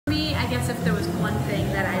guess if there was one thing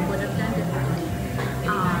that I would have done differently,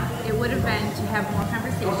 it would have been to have more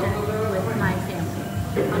conversation with my family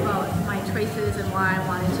about my choices and why I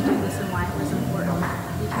wanted to do this and why it was important.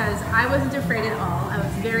 Because I wasn't afraid at all. I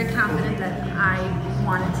was very confident that I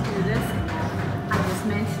wanted to do this. I was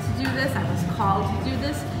meant to do this. I was called to do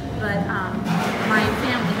this. But my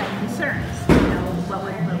family had concerns, you know, what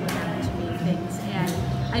would happen to me, things, and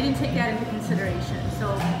I didn't take that into consideration.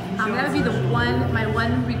 So that would be my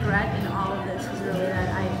one regret in all of this, is really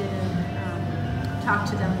that I didn't talk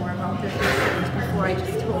to them more about their concerns before I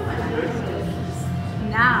just told them I was doing this.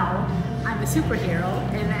 Now I'm a superhero,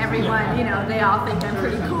 and everyone, you know, they all think I'm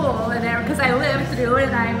pretty cool, and because I lived through it,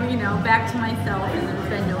 and I'm, you know, back to myself, and there's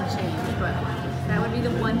been no change. But that would be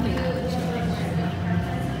the one thing I would change.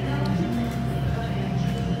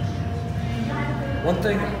 One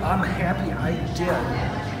thing I'm happy I did,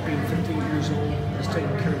 being 58 years old, is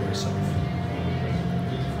taking care of myself.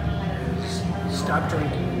 Stop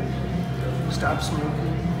drinking, stop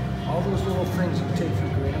smoking, all those little things you take for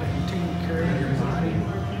granted, and taking care of your body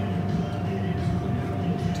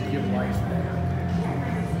to give life back.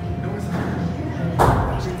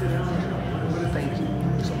 Thank you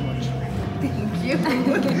so much.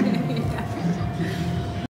 Thank you.